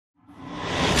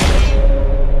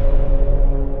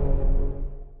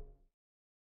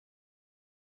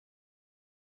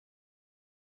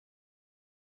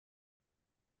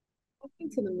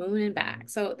to the moon and back.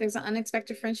 So there's an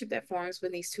unexpected friendship that forms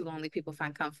when these two lonely people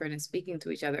find comfort in speaking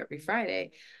to each other every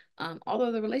Friday.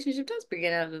 Although the relationship does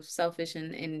begin out of selfish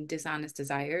and dishonest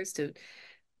desires to,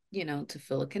 to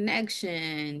feel a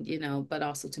connection, but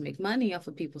also to make money off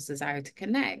of people's desire to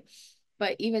connect.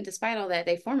 But even despite all that,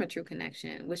 they form a true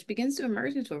connection, which begins to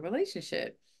emerge into a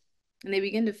relationship. And they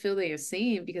begin to feel they are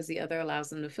seen because the other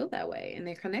allows them to feel that way. And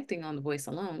they're connecting on the voice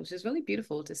alone, which is really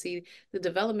beautiful to see the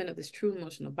development of this true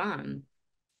emotional bond.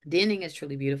 The ending is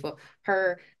truly beautiful.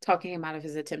 Her talking him out of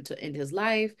his attempt to end his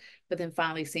life, but then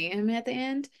finally seeing him at the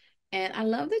end. And I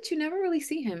love that you never really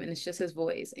see him and it's just his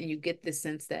voice. And you get this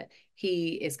sense that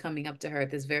he is coming up to her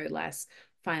at this very last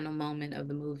final moment of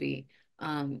the movie.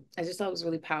 I just thought it was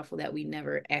really powerful that we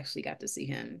never actually got to see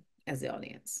him as the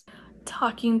audience.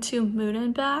 Talking to Moon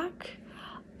and Back,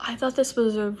 I thought this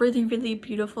was a really, really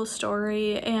beautiful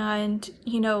story. And,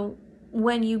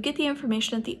 when you get the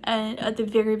information at the end, at the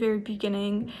very, very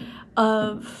beginning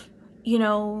of, you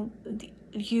know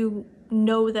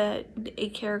that a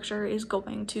character is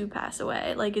going to pass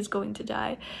away, like is going to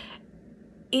die,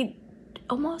 it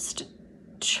almost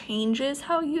changes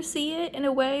how you see it in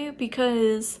a way,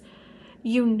 because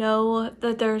you know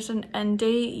that there's an end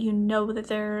date, you know that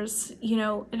there's,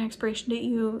 an expiration date,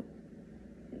 you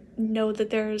know that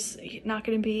there's not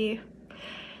going to be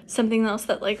something else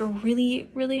that like really,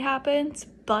 really happens,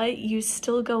 but you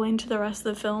still go into the rest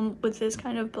of the film with this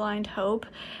kind of blind hope.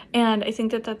 And I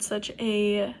think that that's such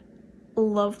a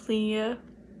lovely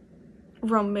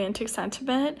romantic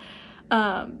sentiment,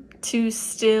 to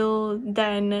still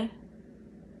then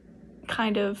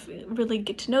kind of really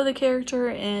get to know the character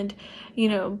and,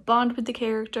 bond with the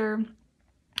character,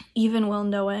 even while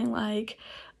knowing like,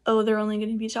 oh, they're only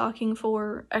going to be talking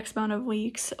for X amount of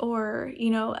weeks, or,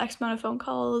 X amount of phone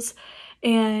calls,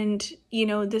 and,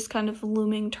 this kind of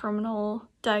looming terminal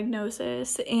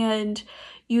diagnosis. And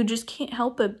you just can't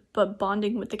help but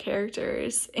bonding with the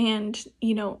characters. And,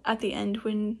 at the end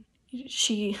when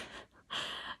she,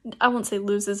 I won't say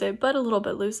loses it, but a little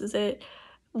bit loses it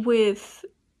with,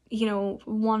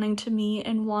 wanting to meet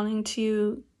and wanting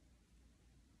to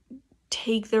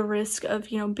take the risk of,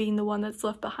 being the one that's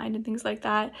left behind and things like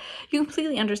that. You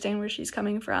completely understand where she's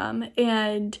coming from,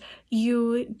 and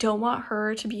you don't want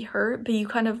her to be hurt, but you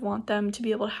kind of want them to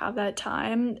be able to have that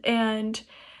time. And,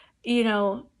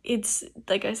 it's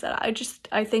like I said,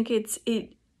 I think it's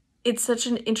such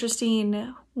an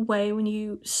interesting way when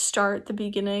you start the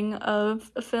beginning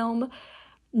of a film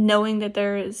knowing that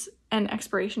there is an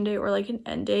expiration date or like an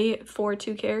end date for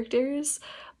two characters,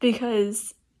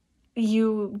 because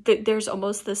there's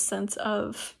almost this sense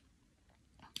of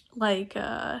like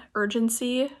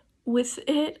urgency with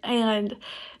it, and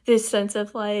this sense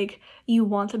of like you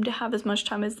want them to have as much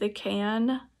time as they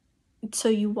can, so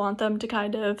you want them to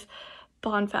kind of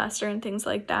bond faster and things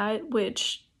like that,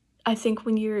 which I think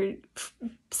when you're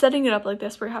setting it up like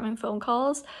this, we're having phone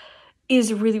calls, is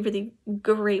a really, really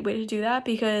great way to do that,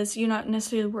 because you're not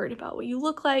necessarily worried about what you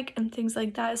look like and things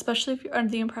like that, especially if you're under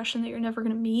the impression that you're never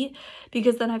going to meet,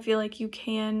 because then I feel like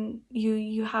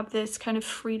you have this kind of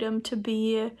freedom to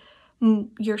be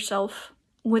yourself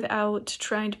without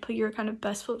trying to put your kind of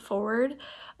best foot forward.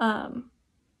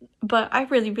 But I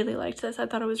really, really liked this. I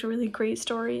thought it was a really great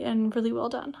story and really well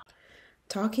done.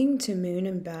 Talking to Moon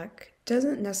and Beck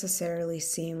doesn't necessarily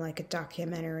seem like a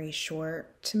documentary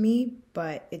short to me,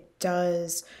 but it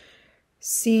does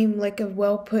seem like a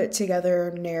well put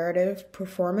together narrative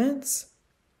performance.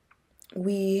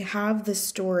 We have the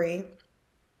story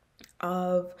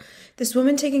of this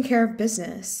woman taking care of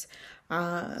business.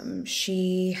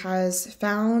 She has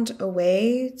found a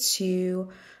way to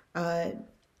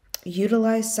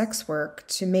utilize sex work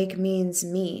to make means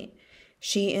meet.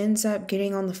 She ends up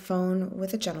getting on the phone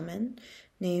with a gentleman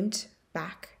named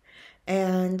Back,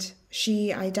 and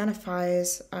she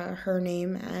identifies her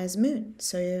name as Moon.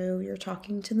 So you're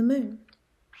talking to the moon.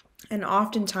 And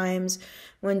oftentimes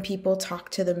when people talk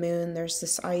to the moon, there's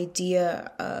this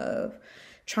idea of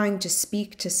trying to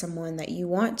speak to someone that you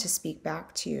want to speak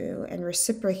back to and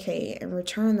reciprocate and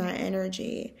return that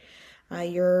energy.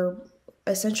 You're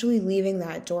essentially leaving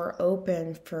that door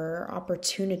open for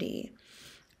opportunity.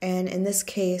 And in this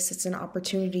case, it's an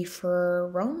opportunity for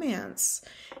romance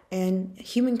and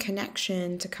human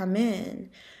connection to come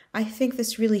in. I think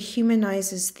this really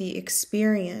humanizes the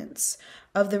experience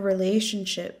of the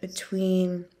relationship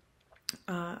between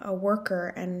a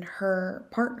worker and her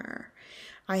partner.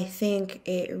 I think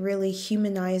it really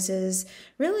humanizes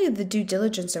really the due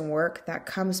diligence and work that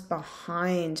comes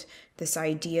behind this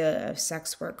idea of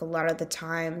sex work. A lot of the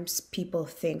times people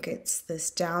think it's this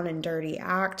down and dirty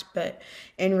act, but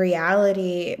in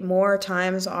reality, more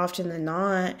times often than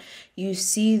not, you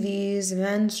see these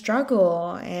men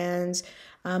struggle and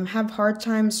have hard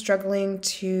times struggling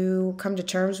to come to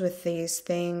terms with these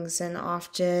things and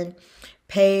often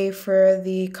pay for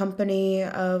the company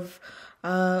of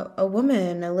a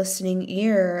woman, a listening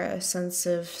ear, a sense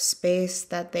of space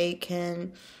that they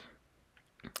can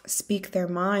speak their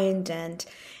mind. And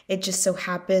it just so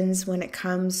happens when it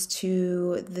comes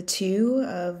to the two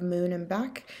of Moon and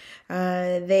Baek,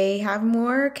 they have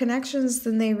more connections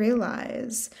than they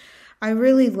realize. I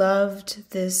really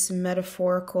loved this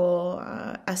metaphorical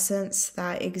essence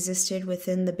that existed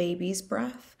within the baby's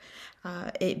breath,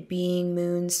 it being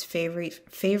Moon's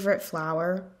favorite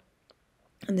flower,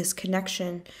 and this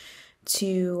connection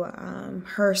to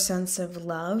her sense of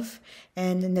love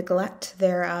and neglect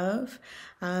thereof.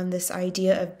 This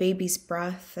idea of baby's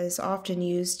breath is often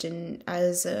used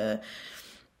as a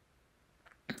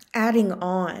adding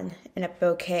on in a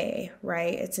bouquet,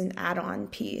 right? It's an add-on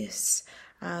piece.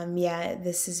 Yet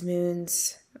this is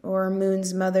Moon's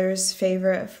mother's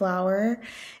favorite flower,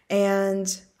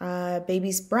 and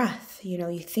baby's breath. You know,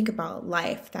 you think about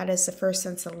life. That is the first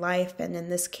sense of life, and in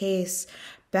this case,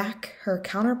 Beck, her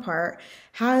counterpart,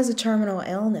 has a terminal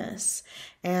illness,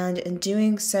 and in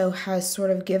doing so has sort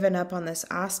of given up on this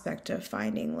aspect of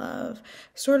finding love,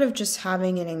 sort of just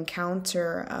having an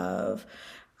encounter of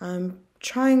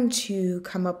trying to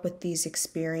come up with these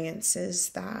experiences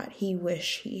that he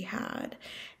wished he had,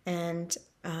 and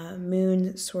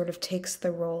Moon sort of takes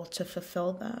the role to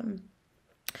fulfill them.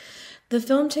 The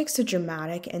film takes a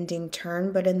dramatic ending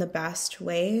turn, but in the best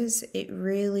ways. It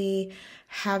really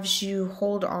has you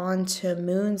hold on to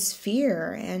Moon's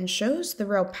fear and shows the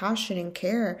real passion and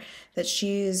care that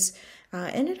she's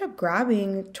ended up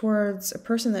grabbing towards a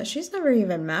person that she's never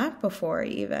even met before,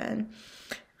 even.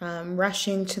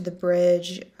 Rushing to the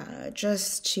bridge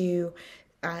just to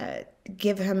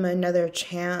give him another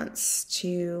chance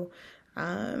to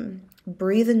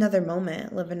breathe another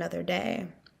moment, live another day.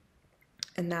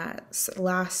 And that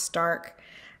last stark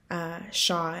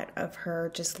shot of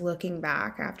her just looking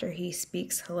back after he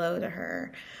speaks hello to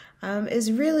her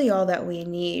is really all that we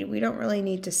need. We don't really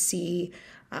need to see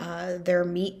their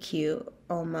meet cute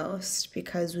almost,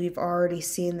 because we've already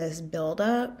seen this build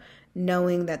up,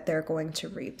 knowing that they're going to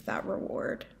reap that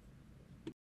reward.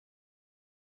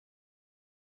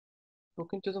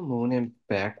 Talking to the Moon and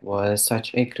Back was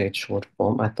such a great short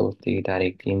film. I thought the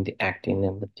directing, the acting,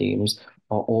 and the themes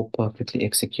are all perfectly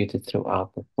executed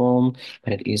throughout the film,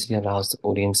 but it easily allows the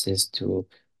audiences to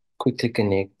quickly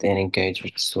connect and engage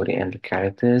with the story and the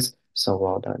characters. So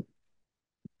well done.